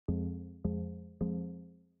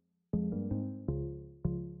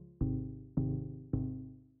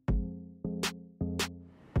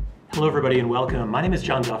Hello everybody and welcome. My name is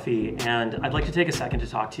John Duffy and I'd like to take a second to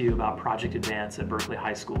talk to you about Project Advance at Berkley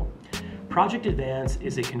High School. Project Advance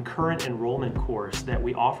is a concurrent enrollment course that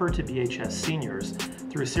we offer to BHS seniors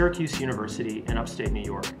through Syracuse University in upstate New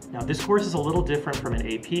York. Now this course is a little different from an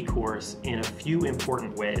AP course in a few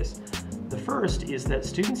important ways. The first is that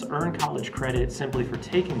students earn college credit simply for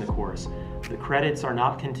taking the course. The credits are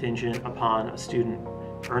not contingent upon a student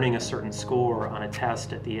earning a certain score on a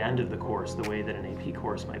test at the end of the course, the way that an AP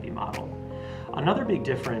course might be modeled. Another big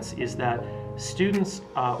difference is that students,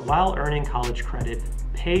 while earning college credit,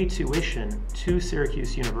 pay tuition to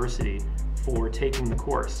Syracuse University for taking the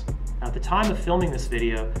course. Now, at the time of filming this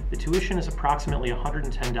video, the tuition is approximately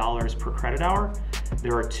 $110 per credit hour.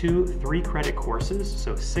 There are 2 3-credit courses,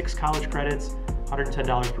 so 6 college credits,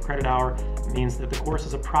 $110 per credit hour means that the course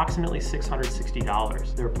is approximately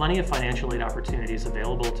 $660. There are plenty of financial aid opportunities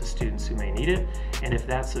available to students who may need it, and if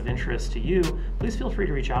that's of interest to you, please feel free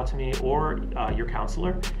to reach out to me or your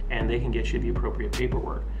counselor, and they can get you the appropriate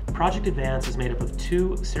paperwork. Project Advance is made up of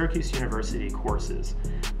 2 Syracuse University courses.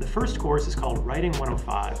 The first course is called Writing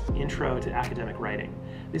 105, Intro to Academic Writing.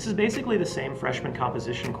 This is basically the same freshman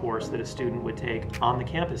composition course that a student would take on the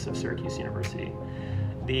campus of Syracuse University.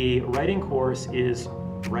 The writing course is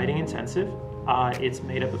writing intensive. It's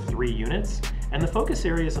made up of 3 units, and the focus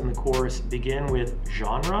areas on the course begin with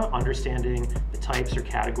genre, understanding the types or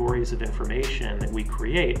categories of information that we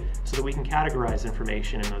create so that we can categorize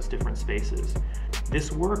information in those different spaces.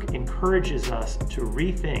 This work encourages us to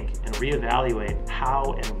rethink and reevaluate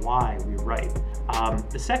how and why we write.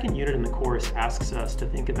 The second unit in the course asks us to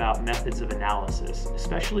think about methods of analysis,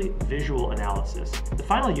 especially visual analysis. The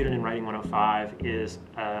final unit in Writing 105 is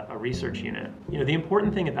a research unit. The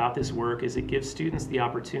important thing about this work is it gives students the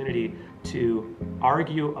opportunity to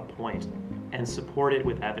argue a point and support it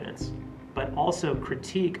with evidence, but also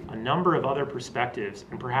critique a number of other perspectives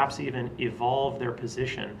and perhaps even evolve their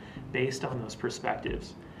position based on those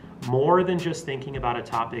perspectives. More than just thinking about a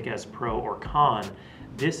topic as pro or con,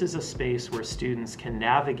 this is a space where students can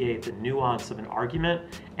navigate the nuance of an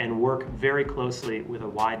argument and work very closely with a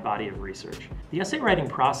wide body of research. The essay writing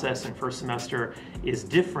process in first semester is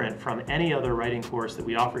different from any other writing course that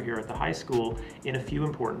we offer here at the high school in a few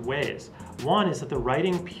important ways. One is that the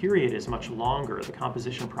writing period is much longer. The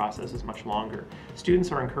composition process is much longer.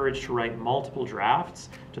 Students are encouraged to write multiple drafts,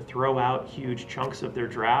 to throw out huge chunks of their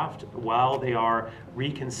draft while they are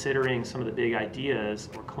reconsidering some of the big ideas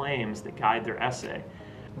or claims that guide their essay.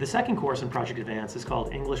 The second course in Project Advance is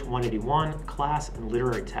called English 181, Class and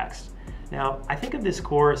Literary Text. Now, I think of this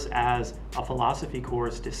course as a philosophy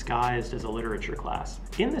course disguised as a literature class.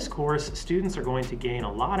 In this course, students are going to gain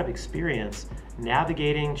a lot of experience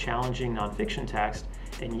navigating challenging nonfiction text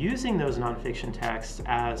and using those nonfiction texts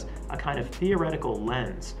as a kind of theoretical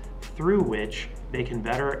lens through which they can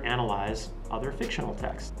better analyze other fictional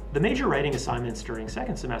texts. The major writing assignments during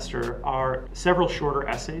second semester are several shorter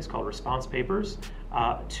essays called response papers,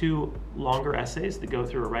 2 longer essays that go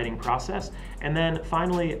through a writing process, and then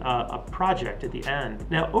finally a project at the end.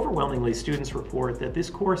 Now, overwhelmingly, students report that this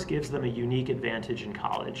course gives them a unique advantage in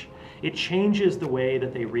college. It changes the way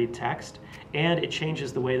that they read text, and it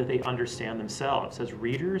changes the way that they understand themselves as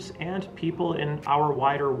readers and people in our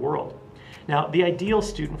wider world. Now, the ideal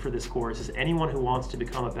student for this course is anyone who wants to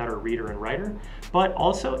become a better reader and writer, but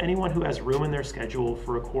also anyone who has room in their schedule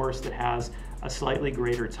for a course that has a slightly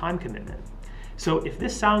greater time commitment. So if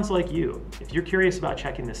this sounds like you, if you're curious about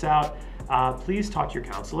checking this out, please talk to your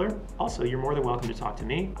counselor. Also, you're more than welcome to talk to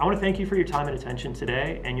me. I want to thank you for your time and attention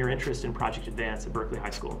today and your interest in Project Advance at Berkley High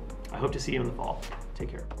School. I hope to see you in the fall. Take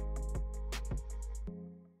care.